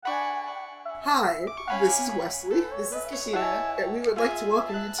Hi, this is Wesley. This is Kashina. And we would like to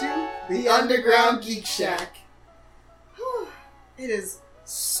welcome you to the Underground Geek Shack. It is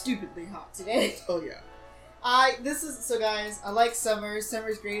stupidly hot today. Oh yeah. So guys, I like summer.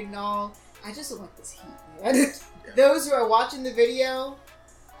 Summer's great and all. I just don't like this heat, man. Those who are watching the video,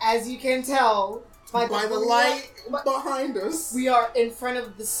 as you can tell by the light behind us, we are in front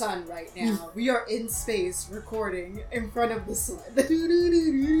of the sun right now. We are in space recording in front of the sun.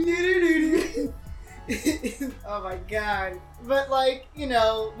 Oh my god. But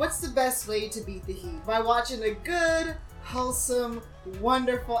what's the best way to beat the heat? By watching a good, wholesome,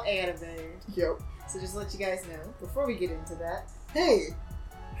 wonderful anime. Yep. So just to let you guys know, before we get into that, hey!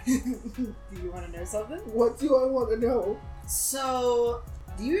 Do you want to know something? What do I want to know? So,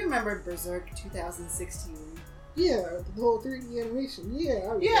 do you remember Berserk 2016? Yeah, the whole 3D animation.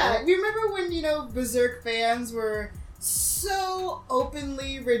 Yeah. You remember when, Berserk fans were so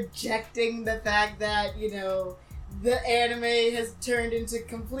openly rejecting the fact that, the anime has turned into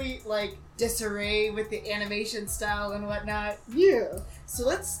complete, disarray with the animation style and whatnot? Yeah. So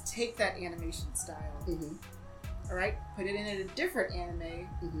let's take that animation style. Mm-hmm. Alright? Put it in a different anime.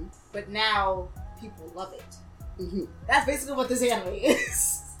 Mm-hmm. But now, people love it. Mm-hmm. That's basically what this anime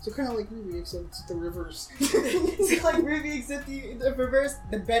is. So kind of like Ruby, except it's the reverse. It's like Ruby, except the reverse.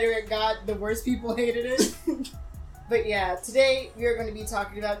 The better it got, the worse people hated it. But yeah, today we are going to be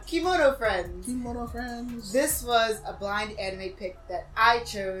talking about Kemono Friends. Kemono Friends. This was a blind anime pick that I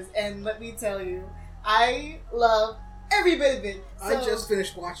chose, and let me tell you, I love every bit of it. So, I just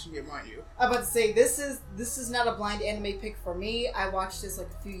finished watching it, mind you. I'm about to say, this is not a blind anime pick for me. I watched this a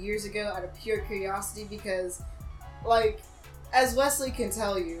few years ago out of pure curiosity because, as Wesley can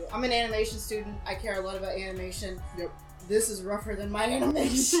tell you, I'm an animation student. I care a lot about animation. Yep. This is rougher than my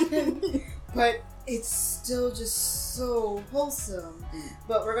animation. But it's still just so wholesome.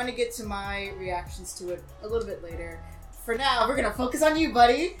 But we're going to get to my reactions to it a little bit later. For now, we're going to focus on you,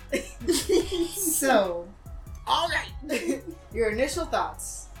 buddy. So, alright. Your initial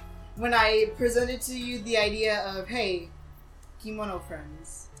thoughts when I presented to you the idea of, hey, Kemono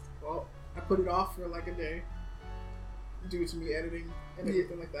Friends. Well, I put it off for a day due to me editing and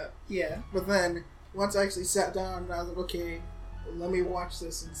everything like that. Yeah. But then, once I actually sat down, I was like, okay, let me watch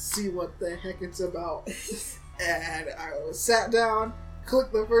this and see what the heck it's about. And I sat down,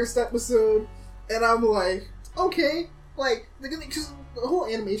 clicked the first episode, and I'm like, okay, because the whole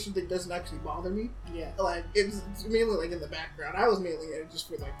animation thing doesn't actually bother me. Yeah. It's mainly in the background. I was mainly in it just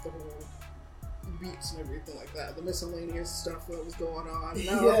for the whole beats and everything like that, the miscellaneous stuff that was going on. And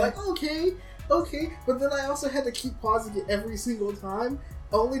I was like, okay. But then I also had to keep pausing it every single time,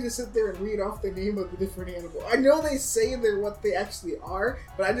 only to sit there and read off the name of the different animal. I know they say they're what they actually are,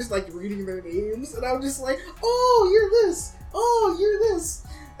 but I just like reading their names, and I'm just like, oh, you're this! Oh, you're this!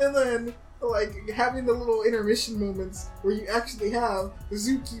 And then, having the little intermission moments where you actually have the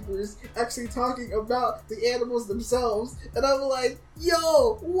zookeepers actually talking about the animals themselves, and I'm like,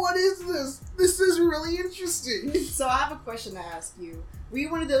 yo, what is this? This is really interesting. So I have a question to ask you. Were you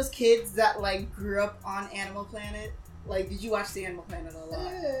one of those kids that, grew up on Animal Planet? Did you watch the Animal Planet a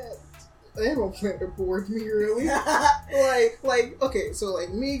lot? Animal Planet bored me, really. Okay, so,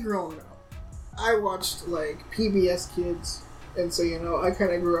 me growing up, I watched, PBS Kids, and so, I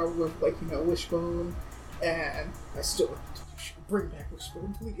kind of grew up with, Wishbone, and I still bring back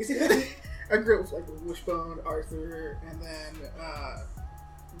Wishbone, please. I grew up with, Wishbone, Arthur, and then,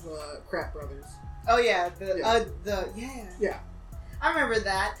 the Crap Brothers. Oh, yeah, Yeah. I remember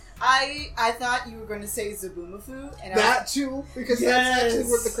that. I thought you were going to say Zabumafu. And that too, because that's actually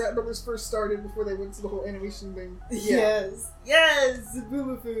where the Crap Brothers first started before they went to the whole animation thing. Yeah. Yes,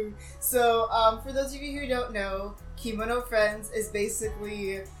 Zabumafu. So, for those of you who don't know, Kemono Friends is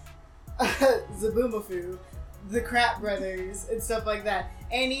basically Zabumafu, the Crap Brothers, and stuff like that.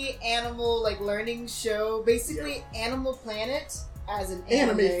 Any animal, learning show, basically Animal Planet as an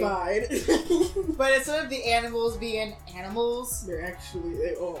anime-fied. But instead of the animals being animals, they're actually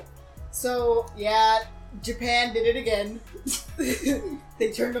So yeah, Japan did it again.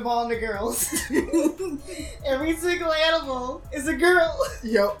 They turned them all into girls. Every single animal is a girl.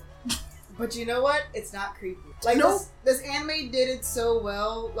 Yep. But you know what? It's not creepy. This anime did it so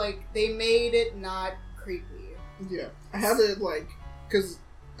well. They made it not creepy. Yeah, I had to because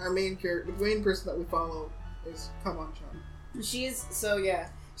our main character, the main person that we follow, is Kaman-chan. She is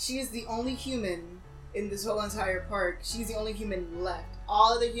the only human in this whole entire park. She's the only human left.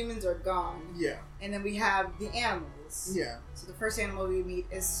 All other humans are gone. Yeah. And then we have the animals. Yeah. So the first animal we meet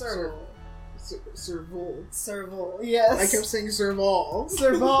is Serval. Serval. Yes. I kept saying Serval.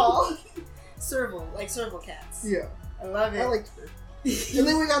 Serval, like serval cats. Yeah. I love it. I liked her. And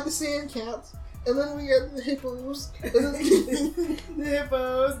then we got the sand cats. And then we got the hippos. And then the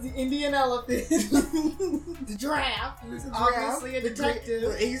hippos, the Indian elephant, the giraffe, who's obviously a detective.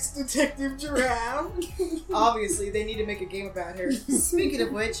 The ace detective giraffe. Obviously, they need to make a game about her. Speaking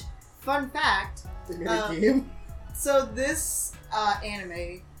of which, fun fact. They made a game? So this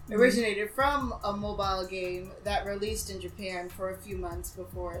anime originated from a mobile game that released in Japan for a few months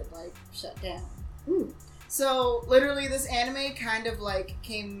before it, like, shut down. Ooh. So, literally, this anime kind of, like,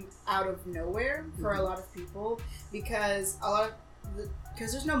 came out of nowhere for a lot of people because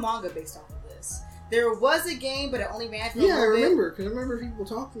there's no manga based off of this. There was a game, but it only ran for a little bit. I remember, because I remember people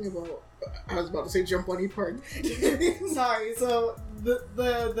talking about, I was about to say Jump Bunny Park. Sorry, so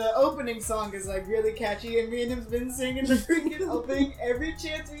the opening song is, like, really catchy, and me and him's been singing the freaking opening every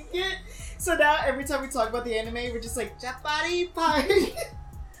chance we get. So now, every time we talk about the anime, we're just like, Jump Bunny Park.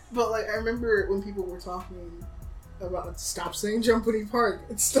 But, like, I remember when people were talking about stop saying Jumpity Park.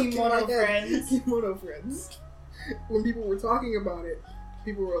 It's stuck in my head. Kemono Friends. When people were talking about it,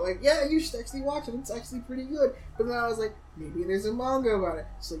 people were like, yeah, you should actually watch it. It's actually pretty good. But then I was like, maybe there's a manga about it.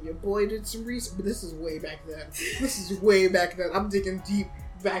 So your boy did some research. But this is way back then. I'm digging deep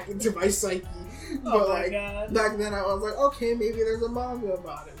back into my psyche. But God. Back then I was like, okay, maybe there's a manga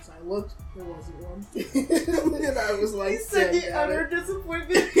about it. So I looked, there wasn't one. And I was like, you said the utter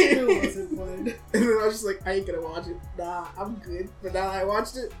disappointment. There wasn't one. And then I was just like, I ain't gonna watch it. Nah, I'm good. But now I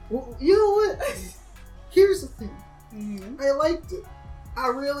watched it. Well, you know what? Here's the thing. Mm-hmm. I liked it. I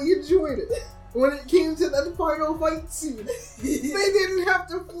really enjoyed it. When it came to that final fight scene, they didn't have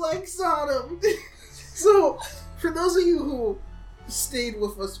to flex on him. So, for those of you who stayed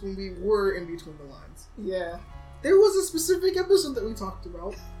with us when we were in between the lines. Yeah. There was a specific episode that we talked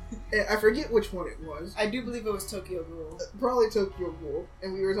about. And I forget which one it was. I do believe it was Tokyo Ghoul. Probably Tokyo Ghoul.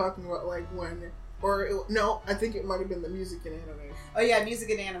 And we were talking about, like, when... no, I think it might have been the music and anime. Oh, yeah, music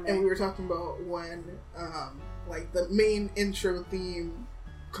and anime. And we were talking about when, like, the main intro theme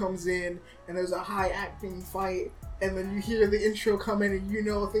comes in, and there's a high-acting fight, and then you hear the intro come in, and you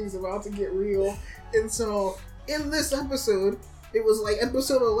know things about to get real. And so, in this episode... It was like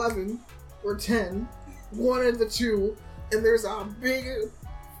episode 11 or 10, one of the two, and there's a big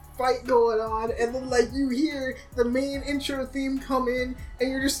fight going on, and then like you hear the main intro theme come in,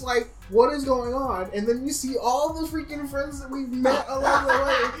 and you're just like, what is going on? And then you see all the freaking friends that we've met along the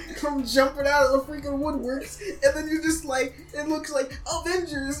way come jumping out of the freaking woodworks, and then you're just like, it looks like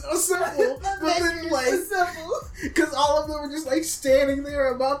Avengers Assemble, but then like, because all of them are just like standing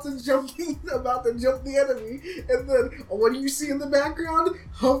there about to jump the enemy, and then what do you see in the background?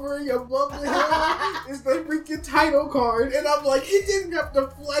 Hovering above the head is the freaking title card, and I'm like, you didn't have to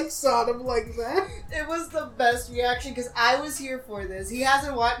flex on him like that. It was the best reaction, because I was here for this. He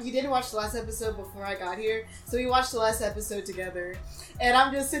didn't watch the last episode before I got here, so we watched the last episode together, and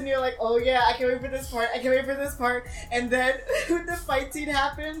I'm just sitting here like, oh yeah, I can't wait for this part, and then when the fight scene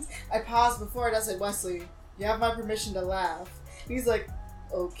happens, I paused before it. I said, Wesley, you have my permission to laugh. He's like,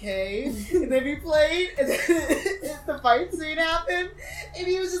 okay. And then we played, and then the fight scene happened, and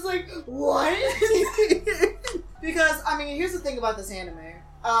he was just like, what? Because, I mean, here's the thing about this anime.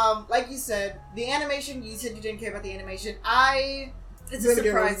 Like you said, the animation, you said you didn't care about the animation. It's a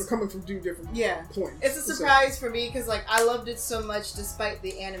surprise. We're coming from two different points. It's a surprise for me because, like, I loved it so much despite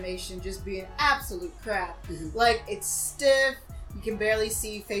the animation just being absolute crap. Mm-hmm. Like, it's stiff. You can barely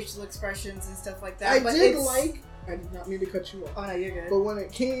see facial expressions and stuff like that. I did not mean to cut you off. Oh no, you're good. But when it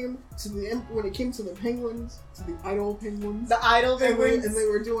came to the penguins, to the idol penguins, and they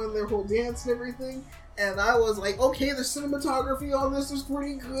were doing their whole dance and everything. And I was like, okay, the cinematography on this is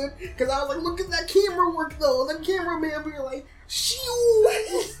pretty good. Because I was like, look at that camera work, though. The cameraman be like, shoo!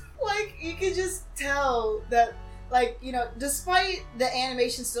 Like, you could just tell that, like, you know, despite the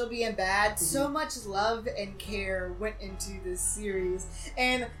animation still being bad, so much love and care went into this series.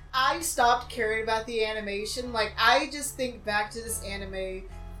 And I stopped caring about the animation. Like, I just think back to this anime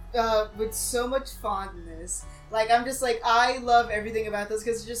with so much fondness. Like, I'm just like, I love everything about this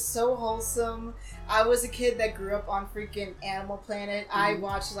because it's just so wholesome. I was a kid that grew up on freaking Animal Planet. I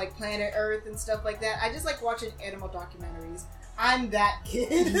watched, like, Planet Earth and stuff like that. I just like watching animal documentaries. I'm that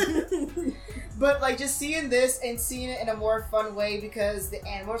kid. But, like, just seeing this and seeing it in a more fun way because the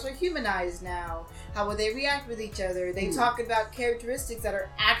animals are humanized now. How would they react with each other? They talk about characteristics that are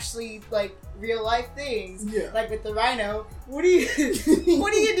actually, like, real life things. Yeah. Like with the rhino, what do you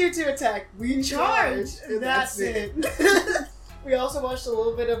do to attack? We charge. That's it. We also watched a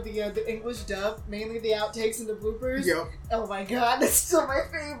little bit of the English dub, mainly the outtakes and the bloopers. Yep. Oh my god, that's still my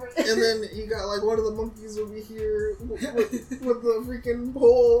favorite. And then you got like one of the monkeys over here with the freaking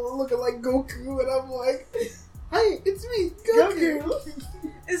pole looking like Goku, and I'm like, Hi, it's me, Goku.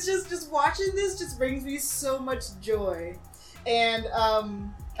 It's just watching this just brings me so much joy. And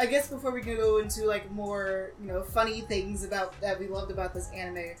I guess before we can go into like more, funny things about that we loved about this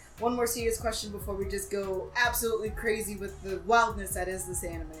anime, one more serious question before we just go absolutely crazy with the wildness that is this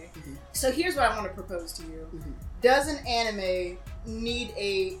anime. Mm-hmm. So here's what I want to propose to you. Mm-hmm. Does an anime need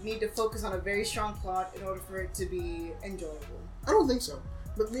to focus on a very strong plot in order for it to be enjoyable? I don't think so.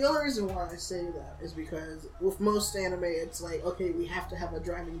 But the only reason why I say that is because with most anime, it's like, okay, we have to have a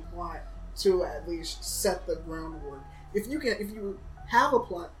driving plot to at least set the groundwork. If you have a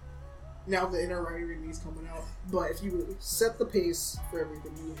plot, now the inner writing is coming out, but if you set the pace for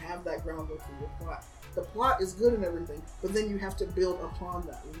everything, you have that groundwork for your plot. The plot is good and everything, but then you have to build upon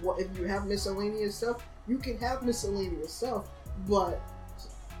that. If you have miscellaneous stuff, you can have miscellaneous stuff, but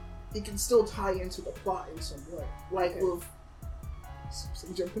it can still tie into the plot in some way. Like with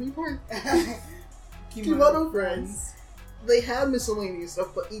some jumping part. Kemono Friends. They had miscellaneous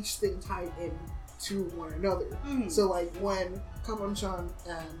stuff, but each thing tied in to one another. Mm-hmm. So like when Kaban-chan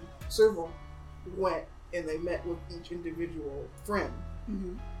and Serval went and they met with each individual friend,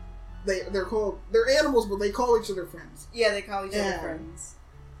 mm-hmm. they're animals, but they call each other friends. Yeah, they call each other friends.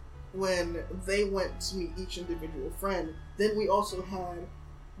 When they went to meet each individual friend, then we also had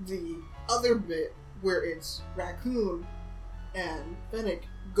the other bit where it's Raccoon and Fennec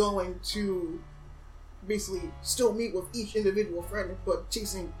going to basically still meet with each individual friend, but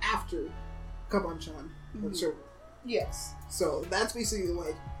chasing after Kaban-chan mm-hmm. and Serval. Yes. So that's basically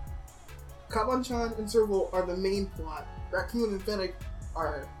like Kaban-chan and Serval are the main plot. Raccoon and Fennec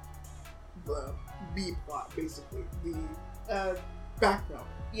are the B plot, basically. The background.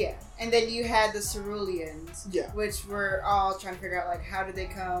 Yeah. And then you had the Ceruleans, which were all trying to figure out like how did they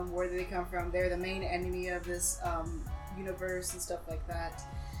come, where did they come from. They're the main enemy of this universe and stuff like that.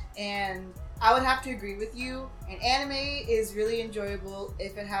 And I would have to agree with you. An anime is really enjoyable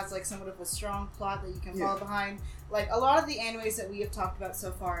if it has like somewhat of a strong plot that you can follow behind. Like a lot of the animes that we have talked about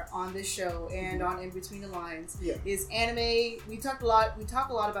so far on this show and on In Between the Lines is anime. We talk a lot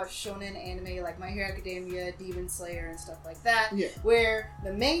about shonen anime like My Hero Academia, Demon Slayer, and stuff like that. Yeah. Where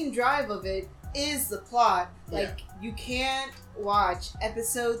the main drive of it is the plot. Like you can't watch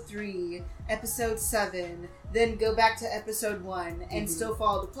episode 3, episode 7, then go back to episode 1 and still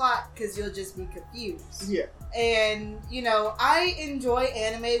follow the plot because you'll just be confused. Yeah. And I enjoy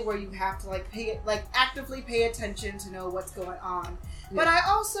anime where you have to actively pay attention to know what's going on. Yeah. But I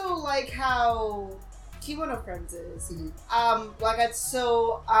also like how Kemono Friends is. Mm-hmm.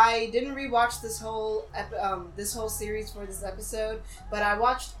 I didn't rewatch this whole series for this episode, but I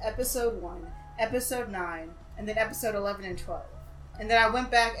watched episode 1, episode 9, and then episode 11 and 12. And then I went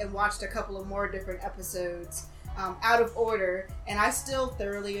back and watched a couple of more different episodes out of order, and I still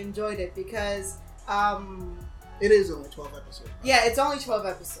thoroughly enjoyed it because it is only 12 episodes. Yeah, it's only 12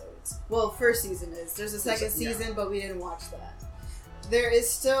 episodes. Well, first season is. There's a second season, but we didn't watch that. There is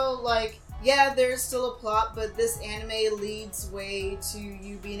still there's still a plot, but this anime leads way to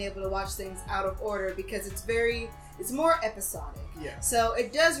you being able to watch things out of order because it's more episodic. Yeah. So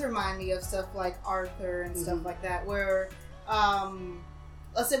it does remind me of stuff like Arthur and stuff like that, where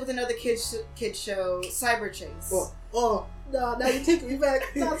let's say with another kids show, Cyber Chase. Oh, no, now you take me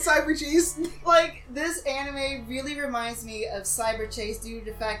back. Not Cyber Chase. Like, this anime really reminds me of Cyber Chase due to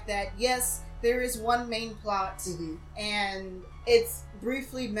the fact that, yes, there is one main plot, and it's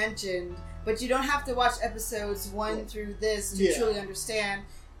briefly mentioned, but you don't have to watch episodes 1 through this to truly understand.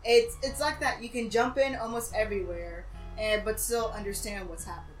 It's like that. You can jump in almost everywhere, but still understand what's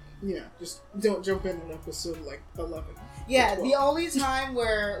happening. Yeah, just don't jump in an episode 11. Yeah, the only time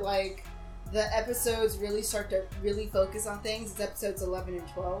where the episodes really start to really focus on things is episodes 11 and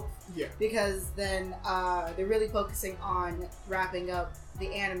 12. Yeah. Because then they're really focusing on wrapping up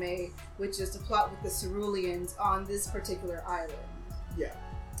the anime, which is the plot with the Ceruleans on this particular island. Yeah.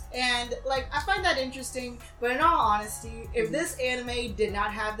 And I find that interesting, but in all honesty, if this anime did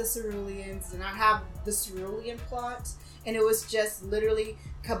not have the Ceruleans, did not have the Cerulean plot, and it was just literally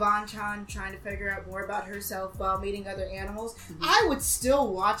Kaban-chan trying to figure out more about herself while meeting other animals, I would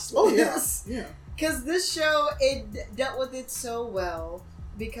still watch this. Oh, yeah. Because this show, it dealt with it so well,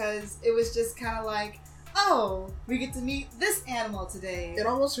 because it was just kind of we get to meet this animal today. It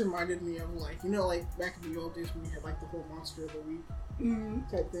almost reminded me of back in the old days when we had the whole Monster of the Week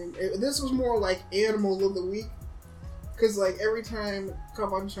type thing. This was more like Animal of the Week, because every time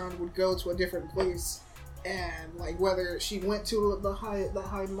Kaban-chan would go to a different place, and whether she went to the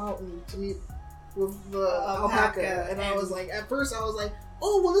high mountain to meet with the alpaca, and I was at first I was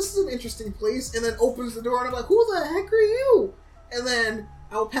oh well, this is an interesting place, and then opens the door and I'm who the heck are you? And then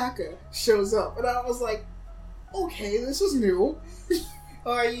alpaca shows up, and I was okay, this is new.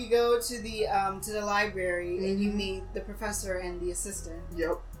 Or you go to the library and you meet the professor and the assistant.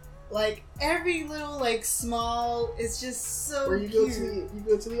 Yep. Like, every little, like, small, it's just so or you cute. you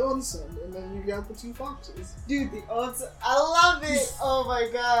go to the onsen, and then you got the 2 foxes. Dude, the onsen, I love it! Oh my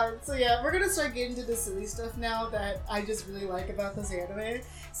god. So yeah, we're gonna start getting into the silly stuff now that I just really like about this anime.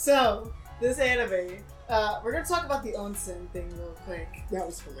 So, this anime, we're gonna talk about the onsen thing real quick. That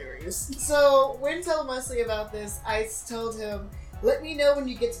was hilarious. So, when telling Wesley about this, I told him, let me know when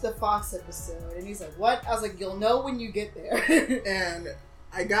you get to the fox episode. And he's like, what? I was like, you'll know when you get there. And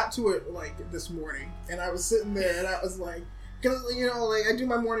I got to it, like, this morning, and I was sitting there, and I was like, because, you know, like, I do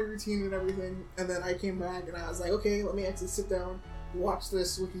my morning routine and everything, and then I came back, and I was like, okay, let me actually sit down, watch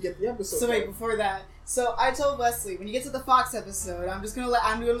this, so we can get the episode. So wait, before that, so I told Wesley, when you get to the fox episode, I'm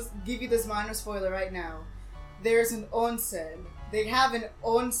gonna give you this minor spoiler right now. There's an onsen. They have an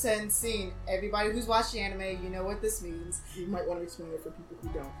onsen scene. Everybody who's watched the anime, you know what this means. You might want to explain it for people who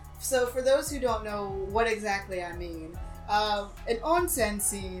don't. So for those who don't know what exactly I mean, an onsen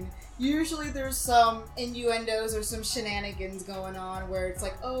scene, usually there's some innuendos or some shenanigans going on where it's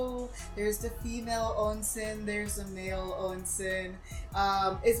like, oh, there's the female onsen, there's the male onsen.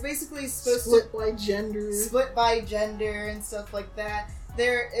 It's basically supposed split by gender and stuff like that.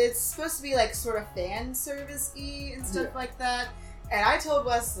 It's supposed to be like sort of fan service-y and stuff like that. And I told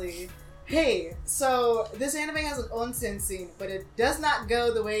Wesley, hey, so this anime has an onsen scene, but it does not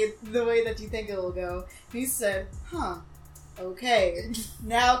go the way that you think it will go. And he said, huh, okay.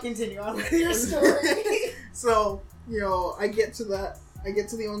 Now continue on with your story. So, you know, I get to the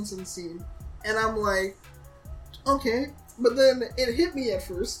onsen scene, and I'm like, okay. But then it hit me at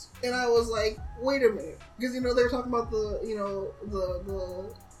first, and I was like, wait a minute. Because, you know, they were talking about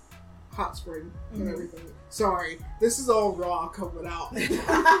the hot spring and everything. Sorry, this is all raw coming out.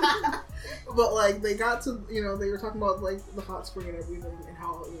 But, like, they got to, you know, they were talking about, like, the hot spring and everything, and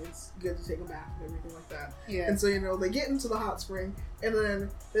how it's good to take a bath and everything like that. Yeah. And so, you know, they get into the hot spring, and then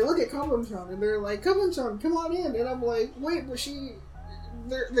they look at Kaban-chan, and they're like, Kaban-chan, come on in. And I'm like, wait, but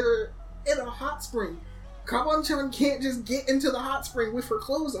they're in a hot spring. Kaban-chan can't just get into the hot spring with her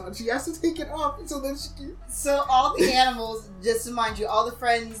clothes on. She has to take it off so then she can... So all the animals, just to mind you, all the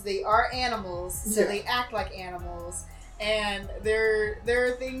friends, they are animals, so they act like animals. And there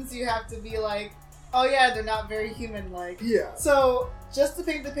are things you have to be like, oh yeah, they're not very human-like. Yeah. So, just to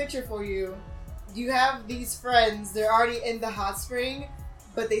paint the picture for you, you have these friends, they're already in the hot spring,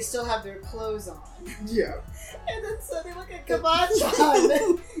 but they still have their clothes on. Yeah. And then so they look at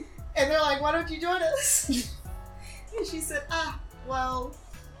Kaban-chan, and they're like, why don't you join us? And she said, well,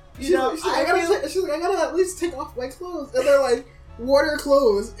 she's like, I gotta at least take off my clothes. And they're like, what are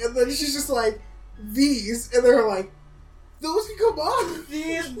clothes? And then she's just like, these. And they're like, those can come off.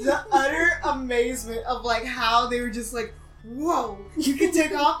 The utter amazement of like how they were just like, whoa, you can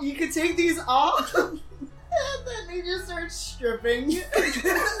take these off. And then they just start stripping.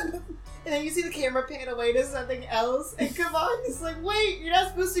 And then you see the camera pan away to something else, and come on, it's like, wait, you're not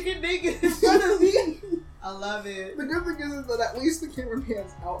supposed to get naked in front of me. I love it. The good thing is that at least the camera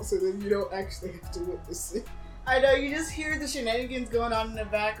pans out, so then you don't actually have to witness it. I know, you just hear the shenanigans going on in the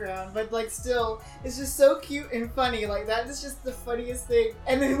background, but like still, it's just so cute and funny. Like that is just the funniest thing.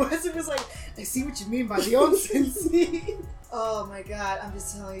 And then Wesley was like, I see what you mean by the onsen scene. Oh my god, I'm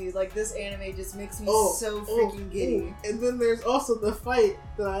just telling you, like this anime just makes me so freaking giddy. And then there's also the fight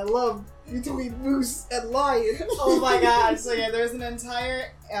that I love between Moose and Lion. Oh my god, so yeah, there's an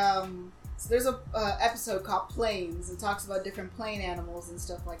entire, there's a episode called Plains. It talks about different plain animals and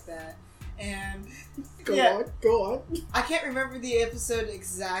stuff like that. And go on. I can't remember the episode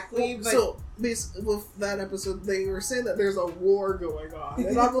exactly, but so with that episode, they were saying that there's a war going on,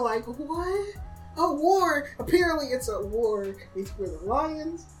 and I'm like, what? A war? Apparently, it's a war between the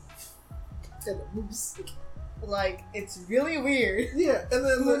lions and the moose. Like, it's really weird. Yeah, and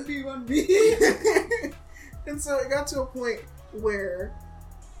then 1B. And so it got to a point where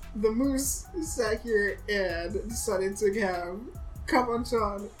the moose sat here and decided to have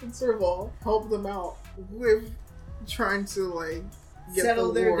Kaban-chan and Serval help them out with trying to like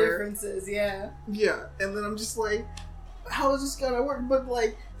settle their differences. Yeah, and then I'm just like, how is this gonna work? But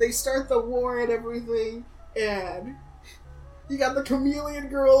like, they start the war and everything, and you got the chameleon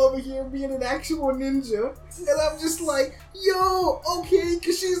girl over here being an actual ninja, and I'm just like, yo, okay,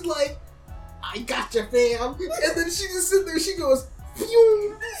 because she's like, I gotcha, fam, and then she just sits there, she goes,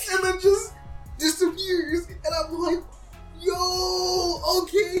 pew, and then just disappears, and I'm like, yo,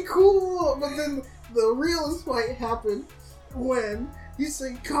 okay, cool. But then the realest fight happened when you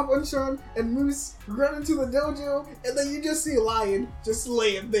see Kaban-chan and Moose run into the dojo, and then you just see Lion just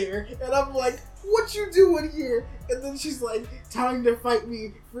laying there, and I'm like, what you doing here? And then she's like, time to fight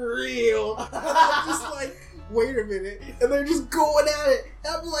me for real. And I'm just like, wait a minute. And they're just going at it.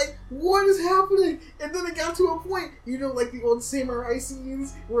 And I'm like, what is happening? And then it got to a point, you know, like the old samurai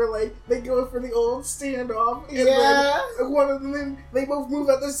scenes where like they go for the old standoff. And then one of them, they both move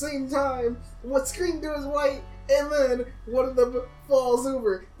at the same time. What screen goes white, and then one of them falls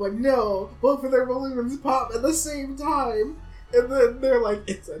over. But no, both of their balloons pop at the same time. And then they're like,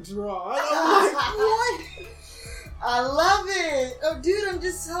 it's a draw. And I'm like, what? I love it. Oh, dude, I'm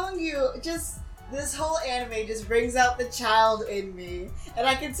just telling you, just this whole anime just brings out the child in me, and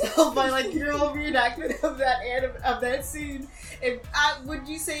I can tell by like your whole reenactment of that scene. Would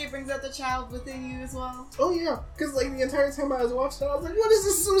you say it brings out the child within you as well? Oh yeah, because like the entire time I was watching, I was like, what is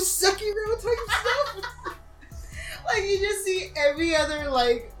this, some Sekiro type stuff? Like you just see every other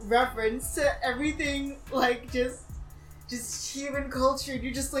like reference to everything, like just human culture. And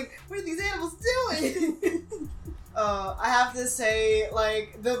you're just like, what are these animals doing? I have to say,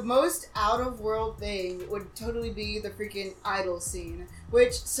 like, the most out-of-world thing would totally be the freaking idol scene.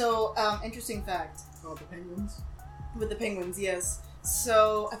 Which, so, interesting fact. Oh, the penguins? With the penguins, yes.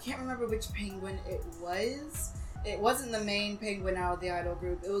 So, I can't remember which penguin it was. It wasn't the main penguin out of the idol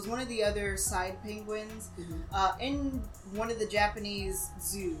group. It was one of the other side penguins. Mm-hmm. In one of the Japanese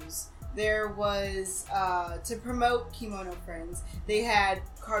zoos, there was, to promote Kemono Friends, they had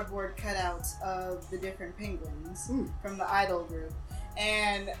cardboard cutouts of the different penguins from the idol group.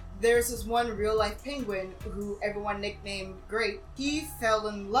 And there's this one real-life penguin who everyone nicknamed Grape. He fell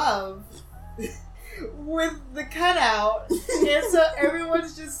in love with the cutout. And so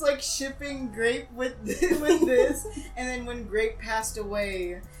everyone's just, like, shipping Grape with this. And then when Grape passed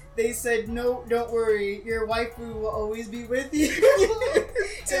away, they said, no, don't worry, your waifu will always be with you.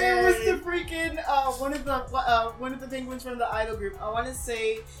 And it was the freaking, one of the penguins from the idol group. I want to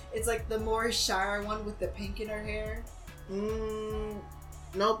say it's like the more Shire one with the pink in her hair.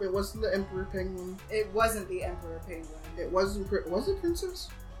 Nope, it wasn't the Emperor Penguin. It wasn't the Emperor Penguin. It wasn't, was it Princess?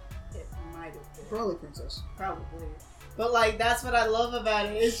 It might have been. Probably Princess. Probably. But like, that's what I love about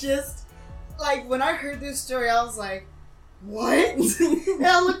it. It's just, like, when I heard this story, I was like, what? And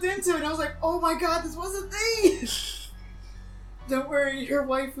I looked into it and I was like, oh my god, this was a thing! Don't worry, your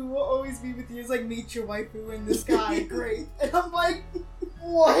waifu will always be with you. It's like, meet your waifu in the sky. Great. And I'm like,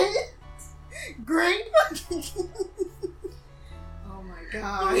 what? Great? Oh my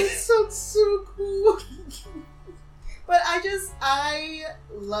god. That sounds so cool. But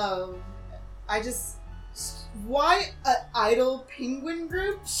why an idol penguin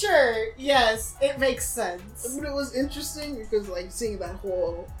group? Sure, yes, it makes sense. But it was interesting because, like, seeing that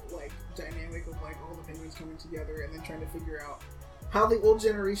whole, like, dynamic of, like, all the penguins coming together and then trying to figure out how the old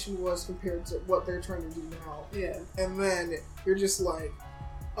generation was compared to what they're trying to do now. Yeah. And then you're just like,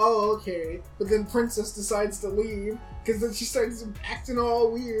 oh, okay. But then Princess decides to leave because then she starts acting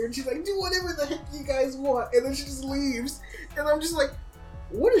all weird. She's like, do whatever the heck you guys want. And then she just leaves. And I'm just like,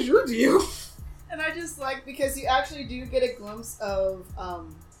 what is your deal? And I just like, because you actually do get a glimpse of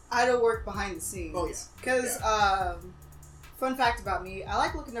idol work behind the scenes. Oh, yeah. Because, fun fact about me, I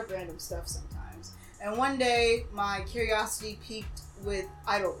like looking up random stuff sometimes. And one day, my curiosity piqued with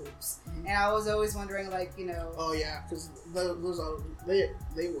idol groups. Mm-hmm. And I was always wondering, like, you know... Oh, yeah, because those are, they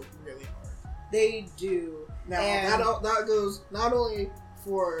work really hard. They do. Now, that goes not only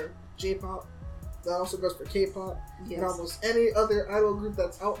for J-pop, that also goes for K-pop, yes, and almost any other idol group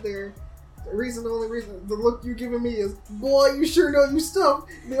that's out there. The only reason, the look you're giving me is, boy, you sure know your stuff.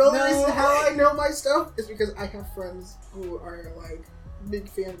 The only reason how I know my stuff is because I have friends who are, like, big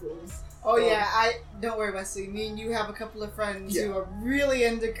fangirls. Oh, yeah, don't worry, Wesley. Me and you have a couple of friends who are really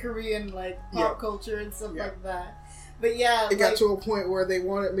into Korean, like, pop culture and stuff like that. But yeah, it got to a point where they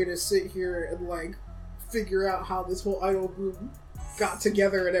wanted me to sit here and, like, figure out how this whole idol group got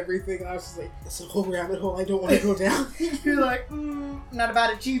together and everything, and I was just like, that's a whole rabbit hole I don't want to go down. You're like, not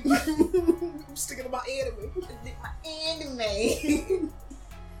about it, Chief. I'm sticking to my anime.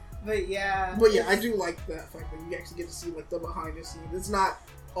 But yeah, I do like that fact that you actually get to see, like, the behind the scenes. It's not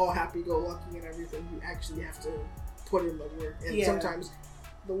all happy-go-lucky and everything. You actually have to put in the work, and sometimes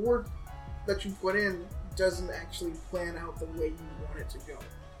the work that you put in doesn't actually plan out the way you want it to go.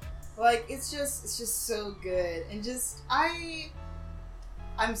 Like, it's just so good, and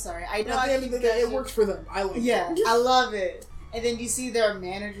I'm sorry. I know at the end of the day, it works for them. I like it. I love it. And then you see their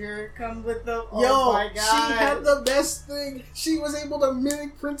manager come with them. Oh my god. She had the best thing. She was able to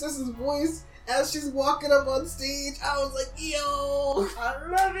mimic Princess's voice as she's walking up on stage, I was like, yo, I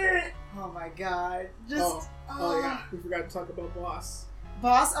love it. Oh my god. Oh yeah, we forgot to talk about Boss.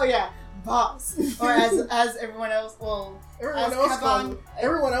 Boss? Oh yeah, Boss. Or as everyone else,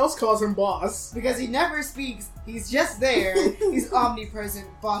 everyone else calls him Boss. Because he never speaks, he's just there. He's omnipresent.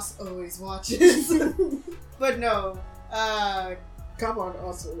 Boss always watches. But no, Kabon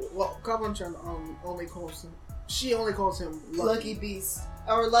also, Kabon-chan only calls him, she only calls him Lucky Beast.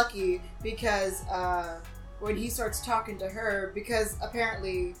 Or Lucky, because when he starts talking to her, because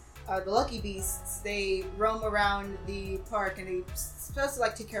apparently the Lucky Beasts, they roam around the park and they're supposed to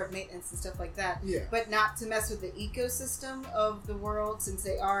like take care of maintenance and stuff like that. Yeah. But not to mess with the ecosystem of the world, since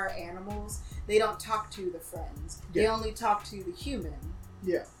they are animals. They don't talk to the friends. Yeah. They only talk to the human.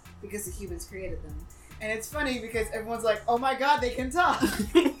 Yeah. Because the humans created them. And it's funny because everyone's like, oh my god, they can talk.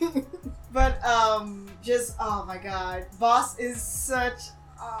 But, oh my god. Boss is such...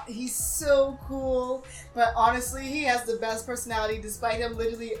 he's so cool, but honestly, he has the best personality despite him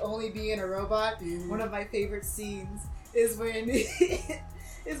literally only being a robot. Mm-hmm. One of my favorite scenes is when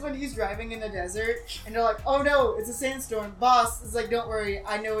he's driving in the desert and they're like, oh no, it's a sandstorm. Boss is like, don't worry,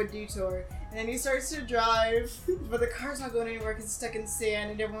 I know a detour. And then he starts to drive, but the car's not going anywhere because it's stuck in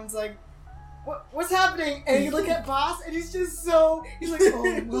sand, and everyone's like, what's happening? And you look at Boss and he's just so, he's like,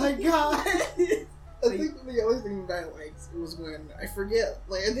 oh my god. I think the only thing that I liked was when, I forget,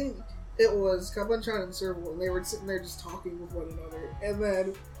 like, I think it was Kabon-chan and Serval, and they were sitting there just talking with one another, and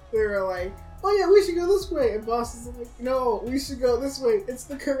then they were like, oh yeah, we should go this way, and Boss is like, no, we should go this way, it's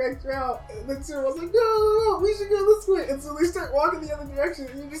the correct route, and then Serval's like, no, we should go this way, and so they start walking the other direction,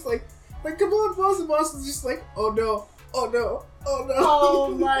 and you're just like, come on, Boss, and Boss is just like, oh no, oh no, oh no.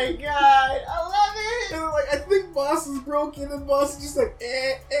 Oh my god, I love it! And like, I think Boss is broken, and Boss is just like,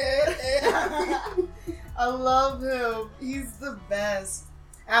 I love him. He's the best.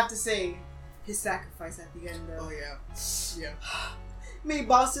 I have to say, his sacrifice at the end, though. Oh yeah. Yeah. May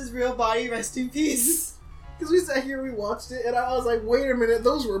Boss's real body rest in peace. Because we sat here, we watched it, and I was like, wait a minute,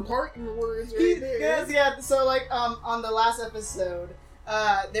 those were parting words right there. Yes, yeah. So, like, on the last episode,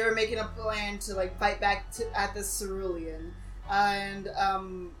 they were making a plan to, like, fight back at the Cerulean. And,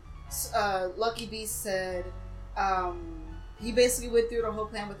 Lucky Beast said, he basically went through the whole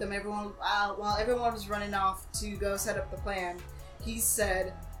plan with them. Everyone, while everyone was running off to go set up the plan, he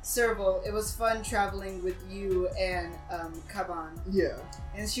said, Serval, it was fun traveling with you and Kabon. Yeah.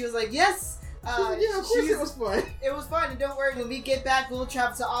 And she was like, yes! Yeah, of course it was fun. It was fun, and don't worry, when we get back, we'll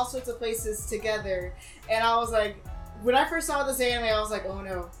travel to all sorts of places together. And I was like, when I first saw this anime, I was like, oh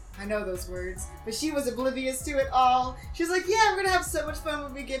no, I know those words. But she was oblivious to it all. She was like, yeah, we're gonna have so much fun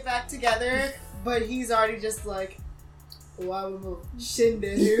when we get back together. But he's already just like, wow,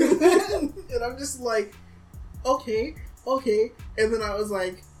 Shinderu. And I'm just like, okay. And then I was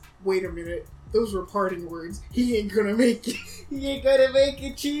like, wait a minute, those were parting words. He ain't gonna make it. He ain't gonna make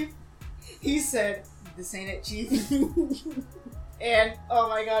it, Chief. He said, this ain't it, Chief. And, oh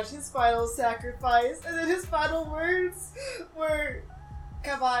my gosh, his final sacrifice. And then his final words were,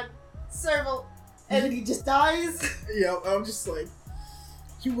 come on, Serval. And then he just dies. Yeah, I'm just like,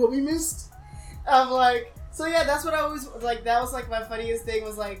 you will be missed. I'm like, so yeah, that's what I always, like, that was like my funniest thing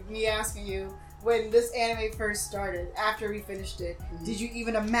was like me asking you, when this anime first started, after we finished it, did you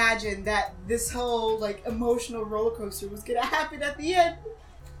even imagine that this whole, like, emotional roller coaster was gonna happen at the end?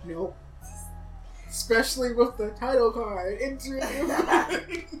 Nope. Especially with the title card.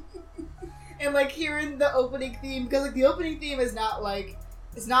 And, like, hearing the opening theme, because, like, the opening theme is not, like,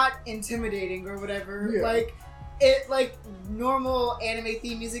 it's not intimidating or whatever. Yeah. Like, it, like, normal anime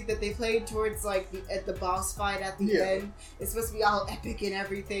theme music that they played towards, like, at the boss fight at the end, it's supposed to be all epic and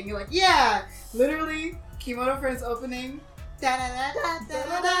everything. You're like, yeah! Literally, Kemono Friends opening,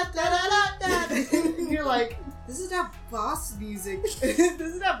 you're like, this is not boss music. This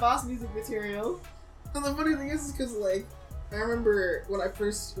is not boss music material. And the funny thing is because, like, I remember when I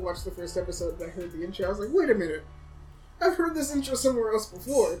first watched the first episode and I heard the intro, I was like, wait a minute. I've heard this intro somewhere else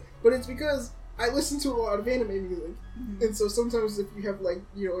before. But it's because I listen to a lot of anime music. Mm-hmm. And so sometimes if you have, like,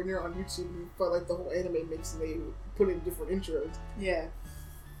 you know, when you're on YouTube and you find, like, the whole anime mix and they put in different intros. Yeah.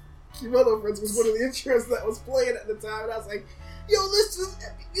 Kemono Friends was one of the intros that was playing at the time, and I was like, yo, this is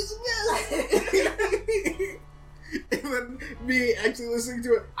epic as a And then me actually listening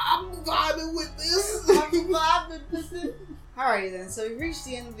to it, I'm vibing with this. Alrighty then, so we've reached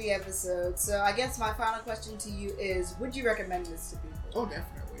the end of the episode, so I guess my final question to you is, would you recommend this to people? Oh,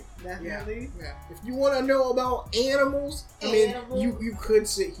 definitely. Definitely? Yeah. If you want to know about animals, I mean, you could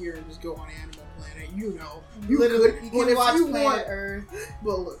sit here and just go on Animal Planet, you know. You literally, could. You can watch Planet Earth.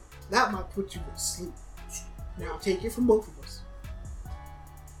 But look, that might put you to sleep. Now, take it from both of us.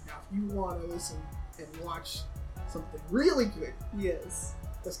 Now, if you want to listen and watch something really good, yes,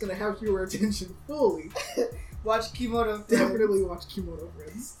 that's gonna have your attention fully, watch Kemono Friends. Definitely watch Kemono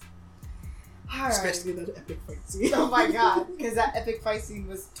Friends. Alright. Especially that epic fight scene. Oh my god, because that epic fight scene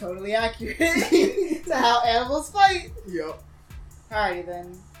was totally accurate to how animals fight. Yup. Alrighty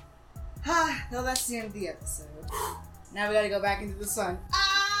then. Well, that's the end of the episode. Now we gotta go back into the sun.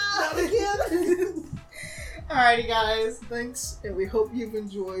 Not again! Alrighty, guys. Thanks, and we hope you've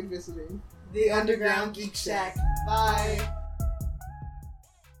enjoyed visiting The Underground Geek Shack. Bye.